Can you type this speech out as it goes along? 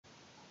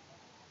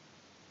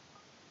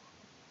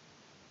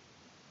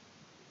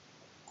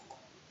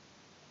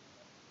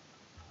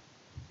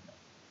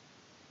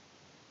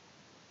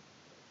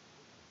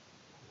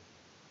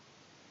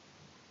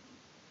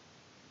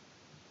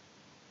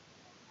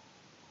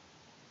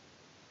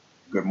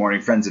Good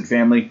morning, friends and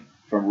family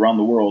from around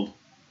the world.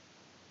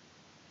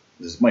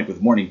 This is Mike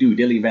with Morning Dew,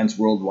 daily events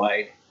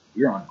worldwide.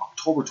 We are on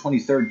October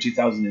 23rd,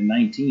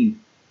 2019.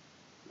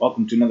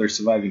 Welcome to another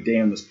surviving day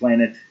on this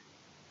planet.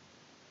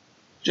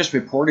 Just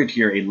reported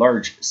here a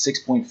large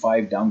 6.5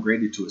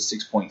 downgraded to a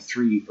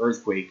 6.3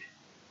 earthquake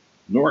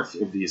north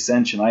of the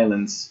Ascension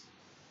Islands.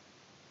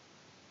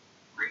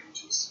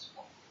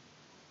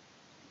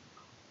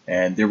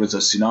 And there was a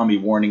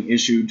tsunami warning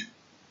issued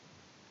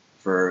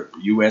for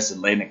the U.S.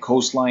 Atlantic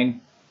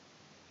coastline,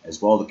 as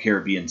well as the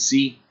Caribbean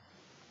Sea.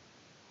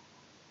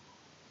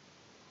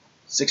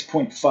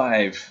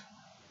 6.5.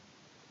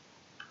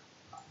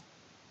 I'm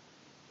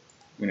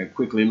going to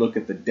quickly look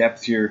at the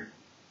depth here.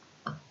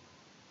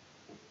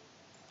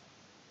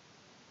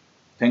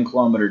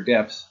 10-kilometer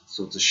depth,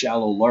 so it's a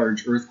shallow,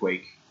 large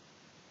earthquake.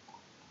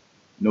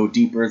 No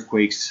deep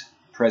earthquakes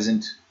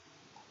present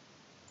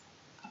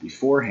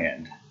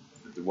beforehand.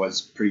 But there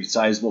was pretty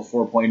sizable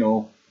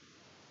 4.0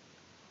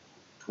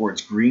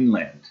 towards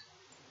Greenland,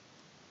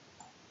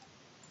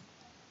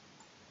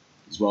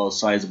 as well as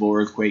sizable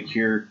earthquake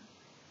here,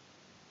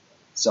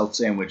 South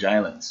Sandwich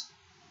Islands.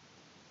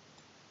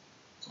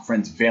 So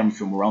friends and family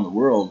from around the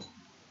world,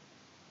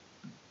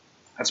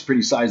 that's a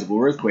pretty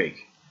sizable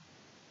earthquake,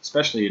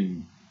 especially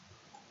in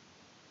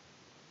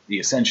the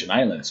Ascension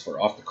Islands for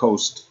off the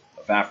coast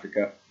of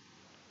Africa.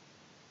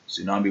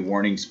 Tsunami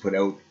warnings put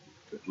out,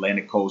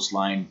 Atlantic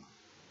coastline,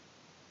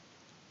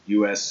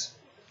 U.S.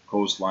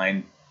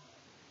 coastline.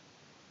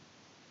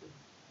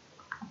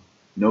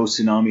 No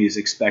tsunami is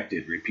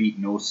expected. Repeat,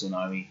 no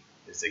tsunami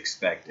is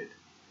expected.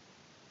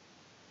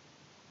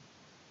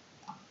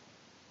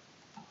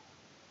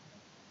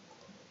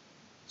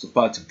 So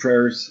thoughts and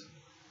prayers.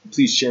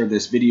 Please share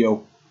this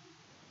video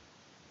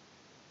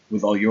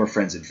with all your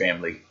friends and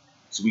family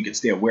so we can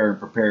stay aware and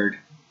prepared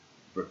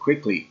for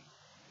quickly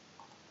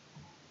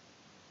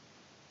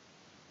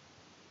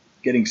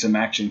getting some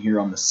action here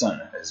on the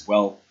sun as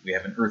well. We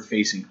have an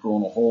Earth-facing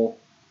coronal hole.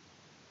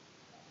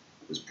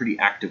 It was pretty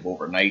active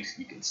overnight.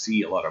 You can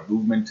see a lot of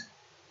movement.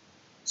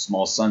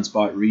 Small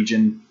sunspot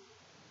region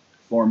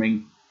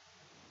forming.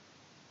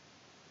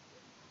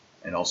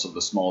 And also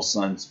the small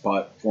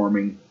sunspot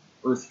forming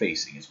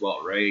Earth-facing as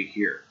well, right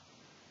here.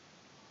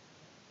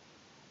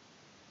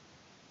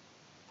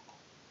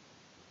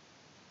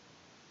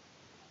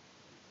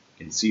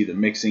 You can see the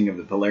mixing of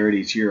the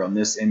polarities here on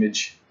this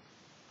image.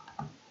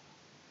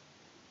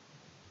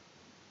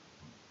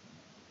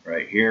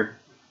 Right here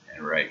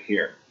and right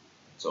here.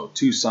 So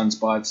two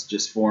sunspots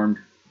just formed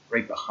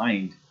right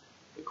behind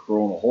the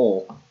coronal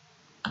hole,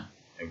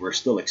 and we're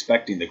still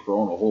expecting the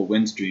coronal hole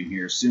wind stream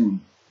here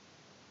soon.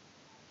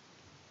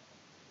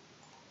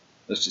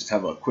 Let's just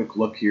have a quick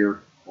look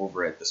here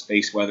over at the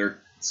space weather,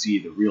 see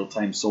the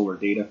real-time solar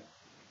data.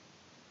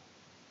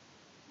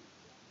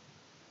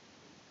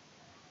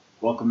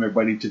 Welcome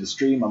everybody to the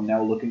stream. I'm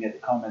now looking at the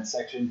comment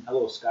section.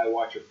 Hello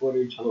Skywatcher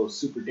Footage, hello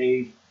Super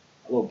Dave,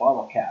 hello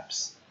Bottle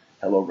Caps,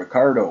 hello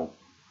Ricardo.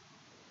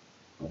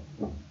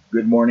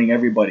 Good morning,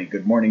 everybody.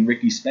 Good morning,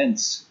 Ricky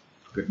Spence.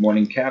 Good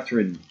morning,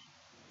 Catherine.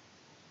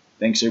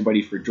 Thanks,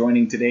 everybody, for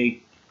joining today.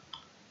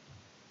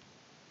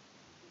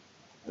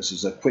 This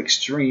is a quick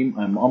stream.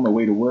 I'm on my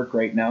way to work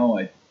right now.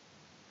 I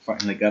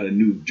finally got a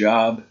new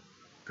job.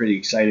 Pretty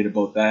excited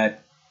about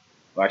that.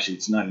 Well, actually,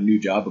 it's not a new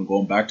job. I'm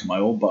going back to my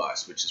old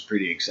boss, which is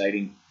pretty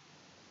exciting.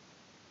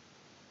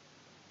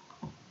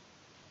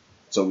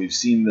 So we've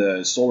seen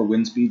the solar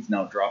wind speeds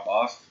now drop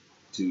off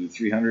to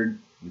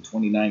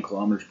 329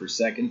 kilometers per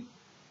second.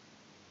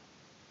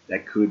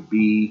 That could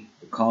be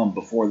the calm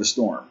before the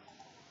storm.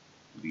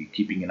 We'll be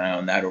keeping an eye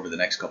on that over the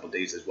next couple of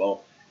days as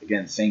well.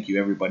 Again, thank you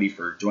everybody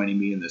for joining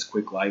me in this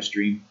quick live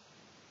stream.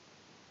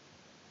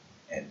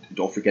 And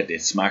don't forget to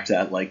smash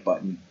that like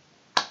button.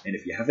 And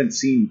if you haven't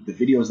seen the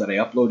videos that I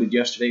uploaded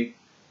yesterday,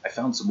 I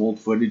found some old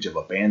footage of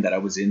a band that I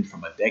was in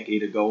from a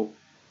decade ago.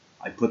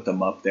 I put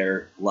them up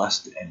there,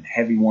 Lust and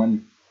Heavy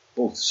One.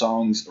 Both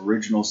songs,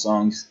 original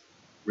songs,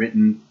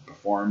 written,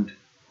 performed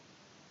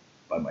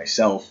by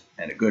myself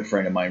and a good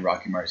friend of mine,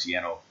 Rocky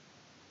Marciano.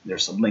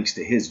 There's some links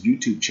to his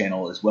YouTube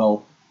channel as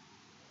well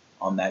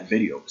on that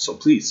video. So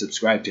please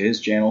subscribe to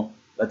his channel.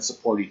 Let's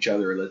support each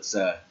other. Let's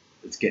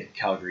get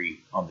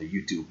Calgary on the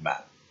YouTube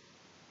map.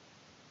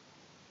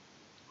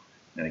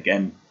 And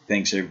again,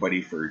 thanks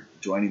everybody for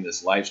joining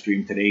this live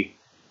stream today.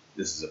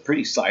 This is a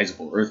pretty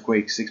sizable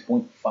earthquake,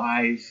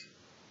 6.5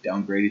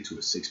 downgraded to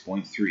a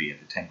 6.3 at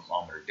the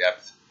 10-kilometer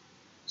depth.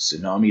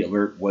 Tsunami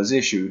alert was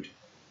issued,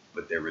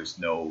 but there is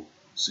no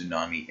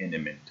tsunami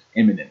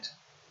imminent.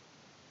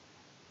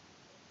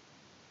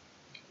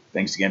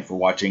 Thanks again for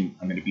watching.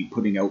 I'm going to be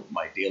putting out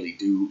my daily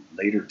dew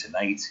later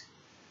tonight.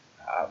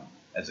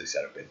 As I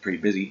said, I've been pretty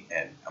busy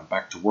and I'm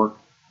back to work,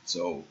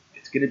 so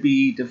it's going to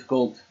be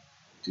difficult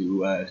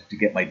to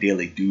get my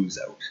daily dews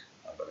out.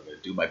 But I'm going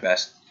to do my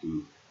best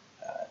to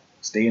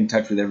stay in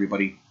touch with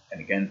everybody.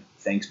 And again,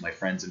 thanks my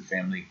friends and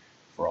family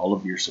for all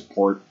of your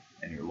support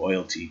and your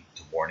loyalty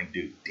to Morning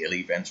Dew, daily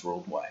events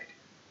worldwide.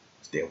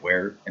 Stay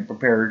aware and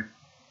prepared,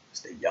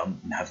 stay young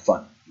and have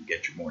fun, and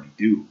get your morning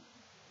dew.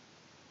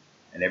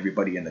 And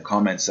everybody in the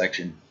comment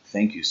section,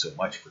 thank you so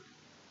much for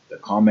the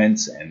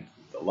comments and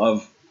the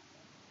love.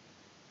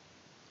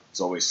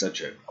 It's always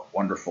such a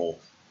wonderful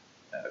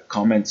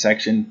comment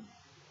section.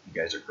 You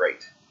guys are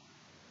great.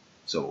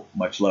 So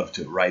much love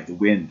to Ride the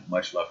Wind.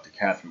 Much love to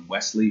Catherine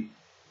Wesley.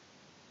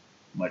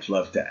 Much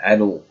love to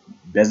Adel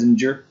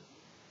Bessinger.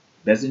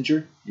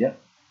 Bessinger, yeah.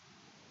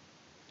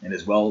 And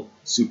as well,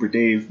 Super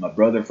Dave, my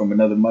brother from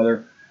another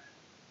mother.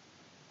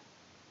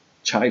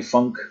 Chai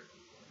Funk.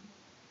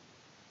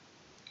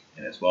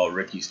 And as well,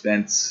 Ricky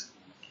Spence.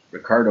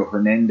 Ricardo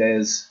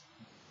Hernandez.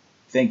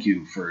 Thank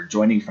you for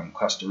joining from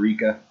Costa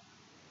Rica.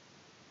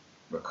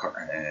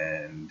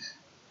 And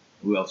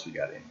who else we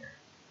got in here?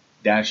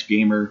 Dash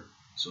Gamer.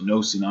 So no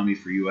tsunami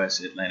for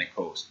U.S. Atlantic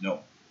coast.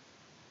 No.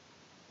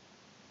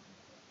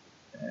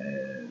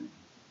 And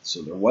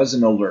so there was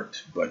an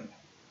alert, but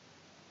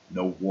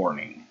no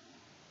warning.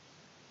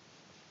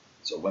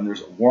 So when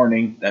there's a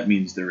warning, that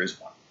means there is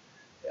one.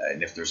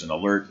 And if there's an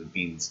alert, it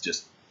means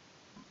just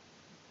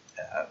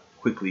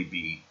quickly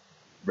be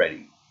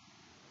ready.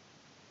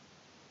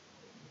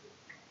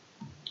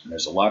 And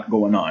there's a lot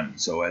going on.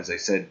 So as I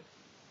said,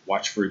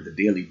 watch for the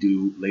Daily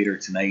Dew later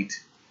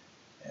tonight.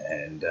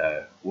 And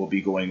we'll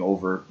be going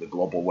over the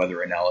global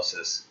weather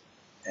analysis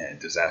and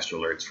disaster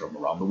alerts from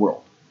around the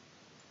world.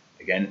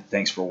 Again,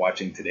 thanks for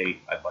watching today.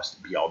 I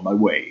must be on my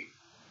way.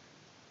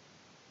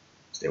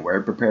 Stay aware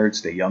and prepared,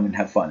 stay young and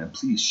have fun, and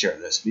please share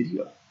this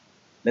video.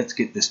 Let's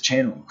get this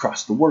channel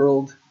across the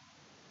world.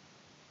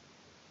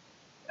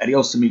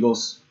 Adios,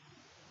 amigos.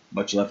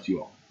 Much love to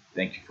you all.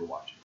 Thank you for watching.